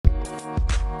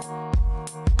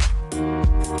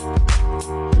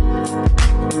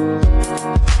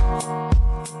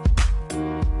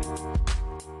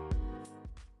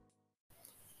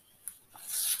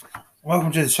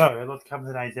Welcome to the show. I'd like to cover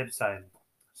today's episode.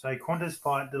 So, Qantas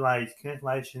flight delays,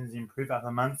 cancellations improve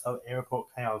after months of airport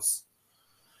chaos.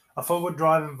 A forward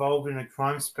driver involved in a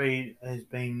crime spree has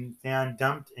been found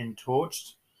dumped and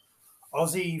torched.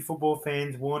 Aussie football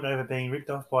fans warned over being ripped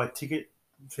off by ticket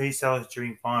fee sellers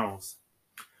during finals.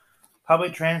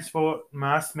 Public transport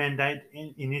mask mandate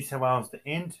in New South Wales to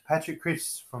end. Patrick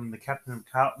Cripps, from the captain of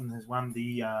Carlton, has won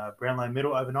the Brownlow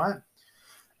medal overnight.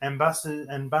 And bus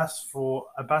for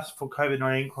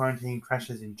COVID-19 quarantine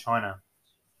crashes in China.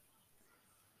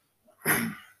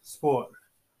 Sport.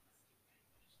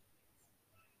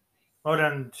 Well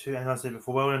done to, as I said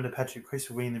before, well done to Patrick Cripps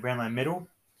for winning the Brownlow medal.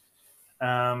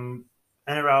 NRL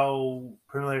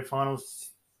preliminary finals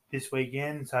this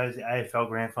weekend, so is the AFL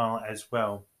Grand Final as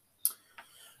well.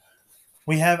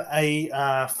 We have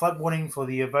a flood warning for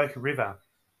the Avoca River.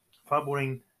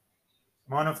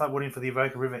 Minor flood warning for the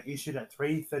Avoca River issued at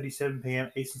 3:37 p.m.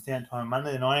 Eastern Standard Time,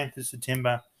 Monday, the 19th of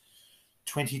September,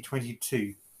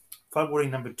 2022. Flood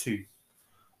warning number 2.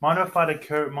 Minor flooding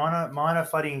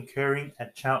occurring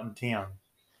at Charlton Town.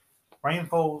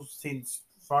 Rainfall since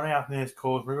Friday afternoon has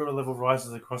caused river level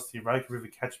rises across the Avoca River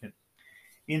catchment.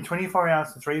 In 24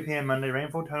 hours to 3 p.m. Monday,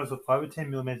 rainfall totals of 5 to 10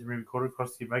 millimetres were recorded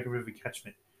across the Avoca River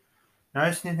catchment. No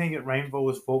significant rainfall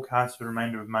was forecast for the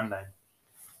remainder of Monday.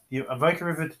 The Avoca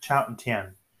River to Charlton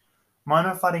Town.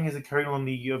 Minor flooding is occurring along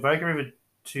the Avoca River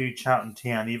to Charlton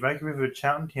Town. The Avoca River to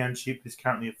Charlton Township is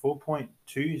currently at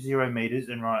 4.20 metres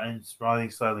and rising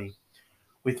slowly,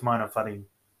 with minor flooding.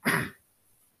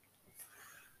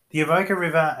 The Avoca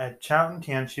River at Charlton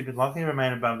Township is likely to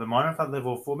remain above the minor flood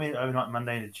level of 4 metres overnight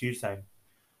Monday into Tuesday.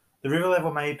 The river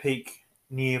level may peak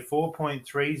near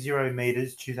 4.30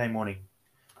 metres Tuesday morning.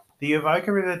 The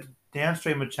Avoca River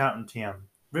downstream of Charlton Town.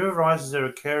 River rises are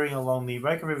occurring along the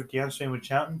Avoca River downstream of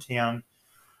Charlton Town.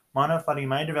 Minor flooding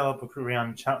may develop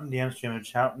around Charlton downstream of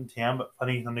Charlton Town, but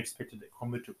flooding is not expected at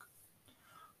Quambatook.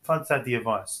 Flood safety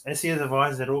advice. SES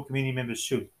advises that all community members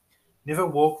should never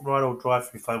walk, ride or drive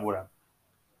through floodwater.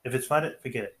 If it's flooded,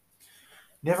 forget it.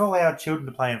 Never allow children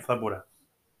to play in floodwater.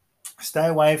 Stay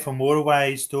away from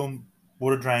waterways, storm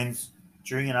water drains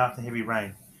during and after heavy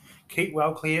rain. Keep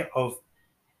well clear of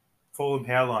fallen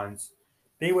power lines.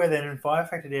 Beware that in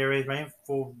fire-affected areas,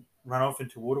 rainfall runoff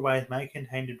into waterways may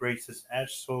contain debris such as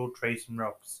ash, soil, trees, and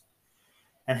rocks.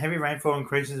 And heavy rainfall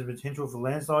increases the potential for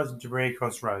landslides and debris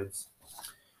across roads.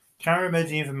 Current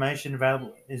emergency information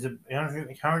is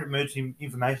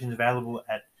available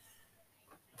at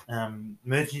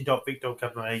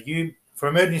emergency.vic.gov.au. For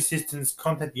emergency assistance,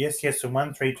 contact the SES on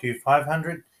 132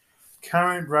 500.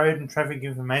 Current road and traffic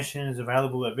information is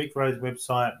available at Vic Roads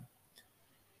website,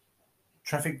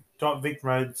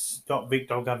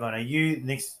 traffic.vicroads.vic.gov.au.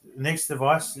 Next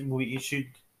device will be issued.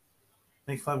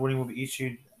 Next flood warning will be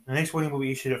issued. The next warning will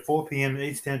be issued at 4 p.m.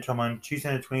 Eastern Standard Time on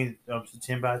Tuesday, the 20th of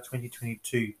September,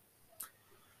 2022.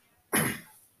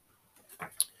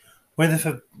 Weather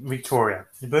for Victoria.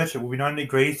 The Birchip will be 9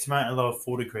 degrees tomorrow at a low of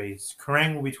 4 degrees.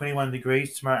 Kerrang will be 21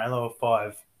 degrees tomorrow at a low of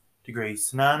 5 degrees.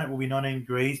 Tanana will be 19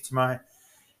 degrees tomorrow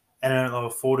at a low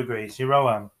of 4 degrees.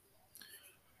 Euroa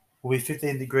will be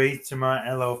 15 degrees tomorrow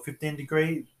at a low of 15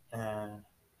 degrees,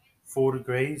 4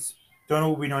 degrees.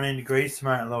 Donald will be 19 degrees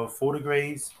tomorrow at a low of 4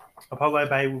 degrees. Apollo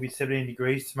Bay will be 17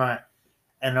 degrees tomorrow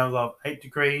at a low of 8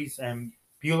 degrees. And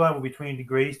Beulah will be 20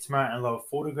 degrees tomorrow at a low of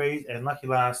 4 degrees. And lucky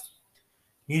last,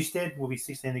 Newstead will be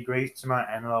 16 degrees tomorrow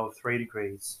and a low of 3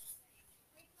 degrees.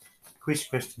 Quiz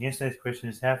question. Yesterday's question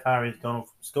is, how far is Donald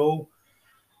from Stawell?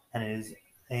 And it is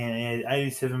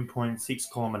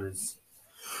 87.6 kilometres.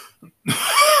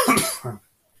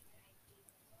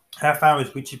 How far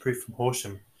is Wycheproof from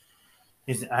Horsham?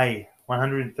 Is it A,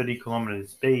 130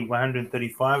 kilometres, B,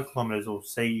 135 kilometres, or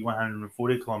C,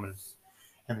 140 kilometres?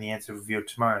 And the answer revealed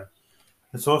tomorrow.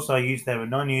 The source I used there were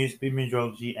Non-News, Bid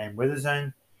Meteorology, and Weather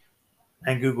Zone,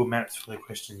 and Google Maps for the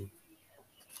question.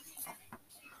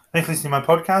 Thanks for listening to my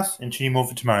podcast, and tune in more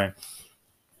for tomorrow.